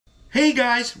Hey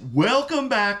guys, welcome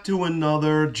back to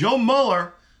another Joe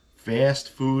Mueller fast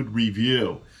food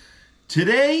review.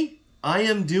 Today I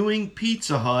am doing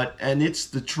Pizza Hut and it's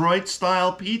Detroit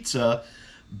style pizza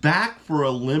back for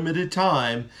a limited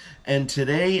time, and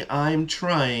today I'm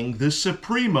trying the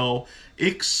Supremo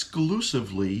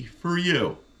exclusively for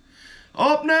you.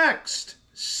 Up next,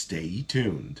 stay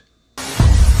tuned.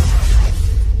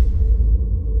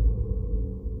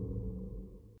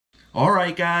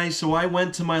 Alright guys, so I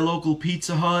went to my local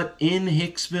Pizza Hut in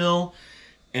Hicksville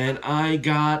and I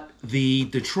got the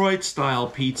Detroit style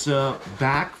pizza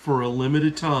back for a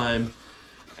limited time,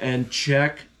 and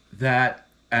check that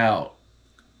out.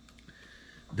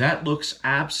 That looks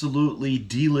absolutely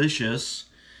delicious,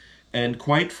 and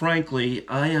quite frankly,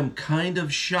 I am kind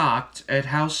of shocked at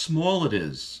how small it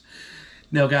is.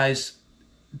 Now guys,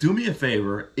 do me a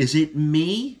favor, is it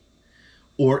me?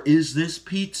 Or is this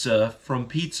pizza from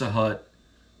Pizza Hut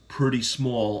pretty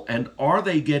small? And are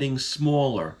they getting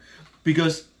smaller?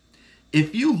 Because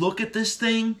if you look at this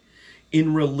thing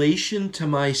in relation to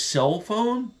my cell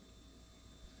phone,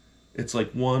 it's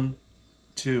like 1,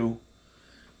 2,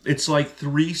 it's like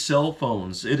 3 cell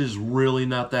phones. It is really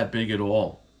not that big at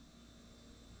all.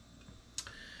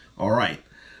 All right,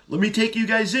 let me take you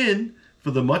guys in for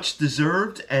the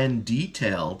much-deserved and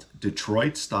detailed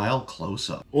Detroit-style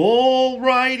close-up.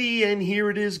 Alrighty, and here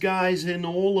it is, guys, in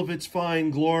all of its fine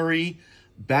glory,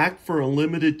 back for a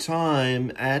limited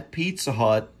time at Pizza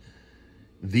Hut,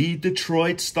 the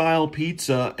Detroit-style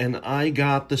pizza, and I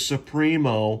got the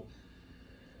Supremo.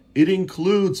 It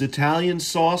includes Italian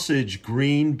sausage,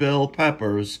 green bell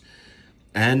peppers,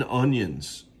 and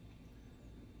onions.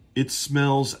 It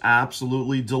smells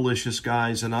absolutely delicious,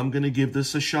 guys, and I'm going to give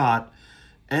this a shot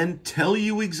and tell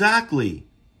you exactly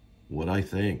what I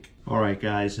think. All right,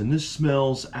 guys, and this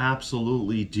smells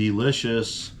absolutely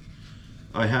delicious.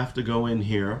 I have to go in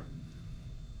here.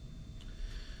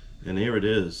 And here it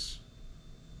is.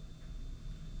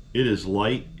 It is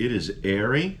light. It is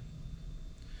airy.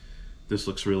 This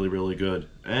looks really, really good.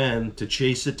 And to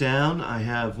chase it down, I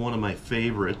have one of my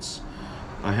favorites.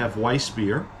 I have Weiss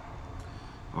beer.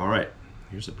 All right,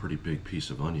 here's a pretty big piece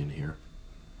of onion here.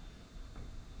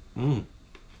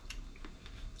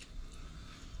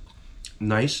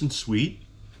 Nice and sweet.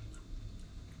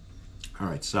 All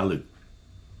right, salud.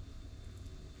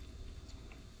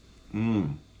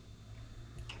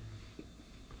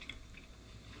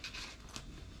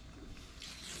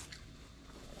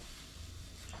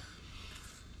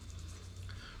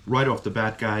 Right off the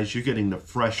bat, guys, you're getting the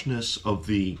freshness of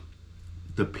the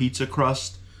pizza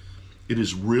crust. It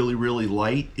is really, really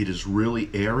light. It is really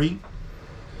airy.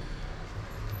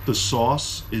 The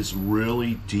sauce is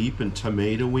really deep and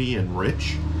tomatoey and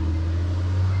rich.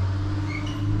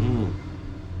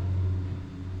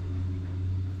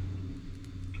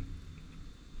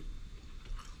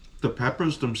 The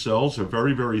peppers themselves are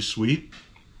very, very sweet.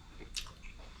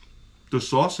 The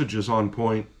sausage is on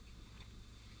point.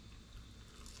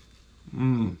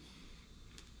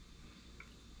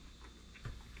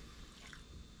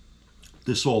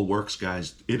 This all works,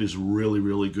 guys. It is really,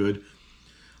 really good.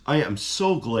 I am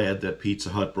so glad that Pizza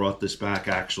Hut brought this back,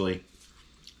 actually.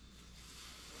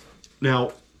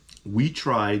 Now, we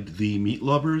tried the Meat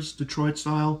Lovers Detroit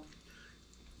style.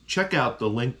 Check out the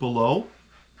link below,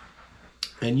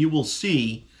 and you will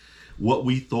see what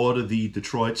we thought of the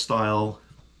Detroit style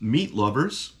Meat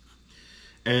Lovers.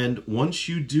 And once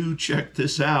you do check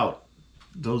this out,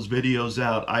 those videos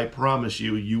out, I promise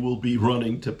you, you will be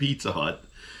running to Pizza Hut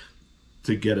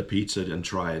to get a pizza and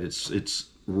try it. It's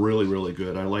really, really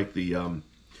good. I like the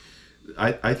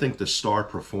I think the star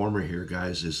performer here,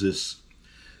 guys, is this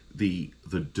the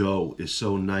dough is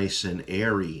so nice and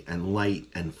airy and light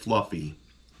and fluffy.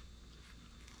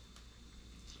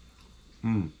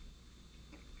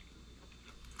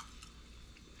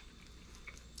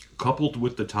 Coupled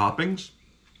with the toppings,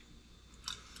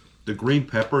 the green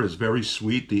pepper is very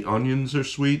sweet. The onions are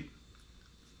sweet.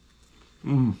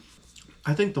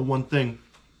 I think the one thing,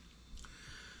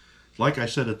 like I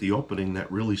said at the opening,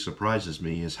 that really surprises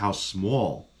me is how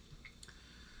small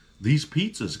these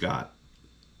pizzas got.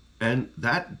 And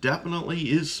that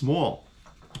definitely is small.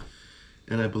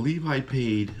 And I believe I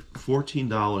paid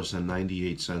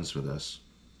 $14.98 for this.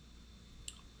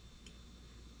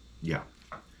 Yeah.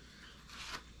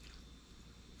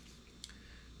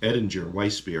 Edinger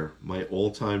Weiss beer, my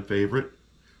all-time favorite.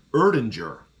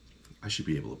 Erdinger. I should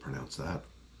be able to pronounce that.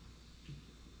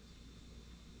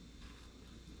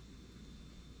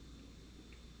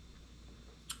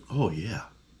 Oh, yeah.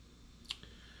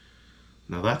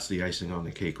 Now that's the icing on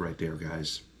the cake right there,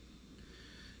 guys.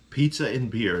 Pizza and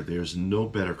beer, there's no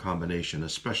better combination,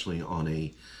 especially on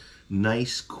a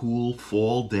nice, cool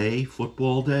fall day,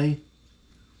 football day,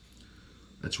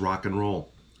 let's rock and roll.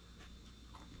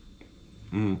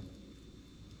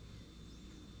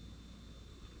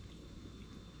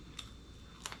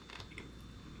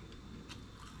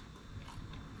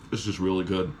 This is really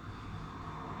good.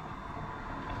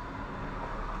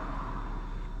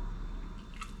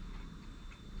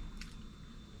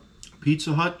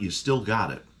 Pizza Hut, you still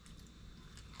got it.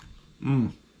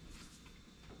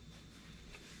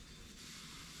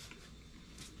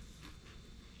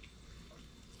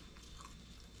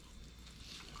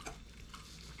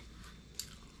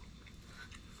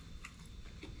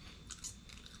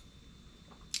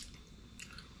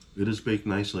 It is baked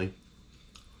nicely.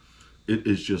 It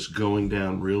is just going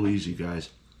down real easy, guys.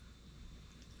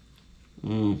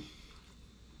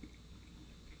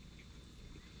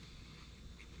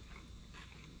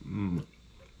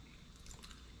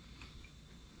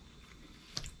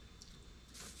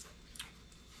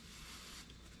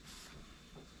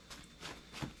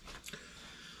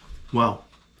 Well,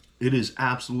 it is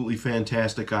absolutely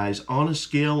fantastic, guys. On a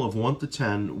scale of 1 to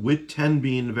 10, with 10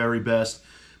 being the very best,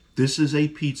 this is a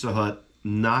Pizza Hut.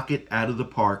 Knock it out of the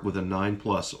park with a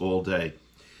 9+ all day.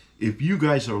 If you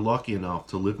guys are lucky enough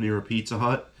to live near a Pizza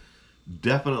Hut,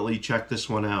 definitely check this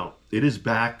one out. It is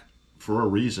back for a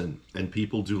reason, and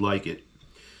people do like it.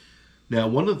 Now,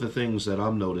 one of the things that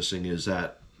I'm noticing is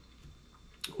that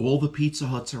all the Pizza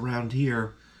Huts around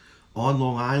here on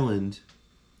Long Island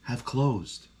have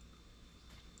closed.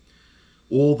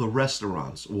 All the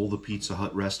restaurants, all the Pizza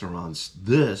Hut restaurants,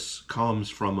 this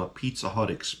comes from a Pizza Hut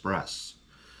Express.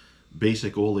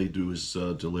 Basic, all they do is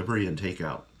delivery and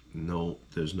takeout. No,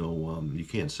 there's no, you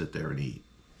can't sit there and eat.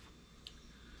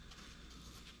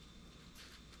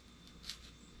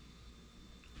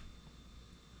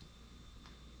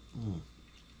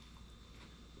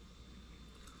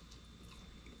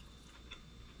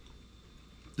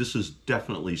 This is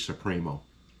definitely Supremo.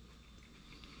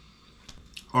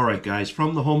 All right, guys,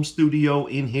 from the home studio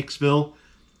in Hicksville,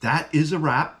 that is a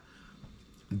wrap.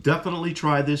 Definitely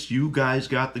try this. You guys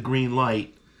got the green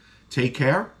light. Take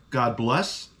care. God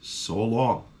bless. So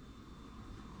long.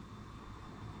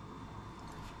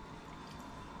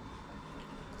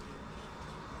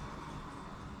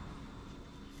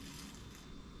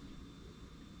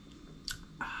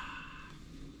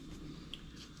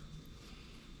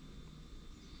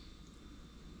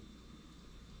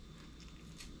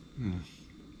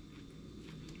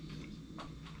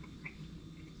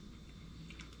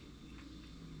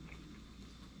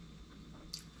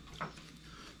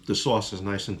 The sauce is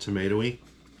nice and tomatoey.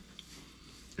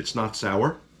 It's not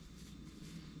sour.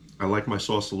 I like my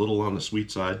sauce a little on the sweet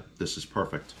side. This is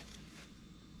perfect.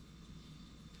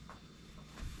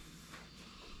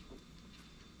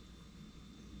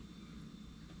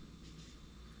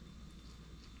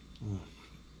 Mm.